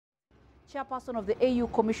Chairperson of the AU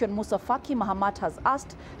Commission, Musa Faki Mahamat, has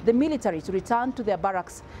asked the military to return to their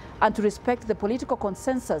barracks and to respect the political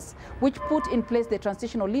consensus which put in place the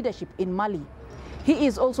transitional leadership in Mali. He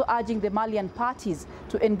is also urging the Malian parties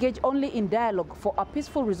to engage only in dialogue for a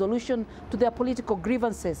peaceful resolution to their political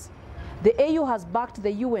grievances. The AU has backed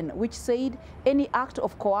the UN, which said any act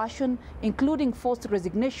of coercion, including forced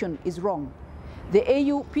resignation, is wrong. The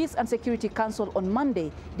AU Peace and Security Council on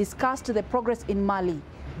Monday discussed the progress in Mali,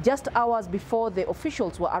 just hours before the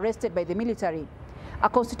officials were arrested by the military. A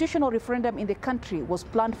constitutional referendum in the country was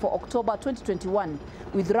planned for October 2021,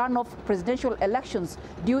 with runoff presidential elections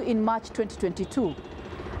due in March 2022.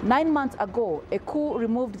 9 months ago, a coup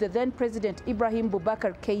removed the then President Ibrahim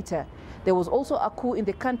Boubacar Keita. There was also a coup in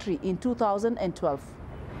the country in 2012.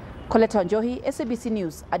 Coletta Wanjohi, SABC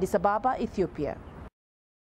News, Addis Ababa, Ethiopia.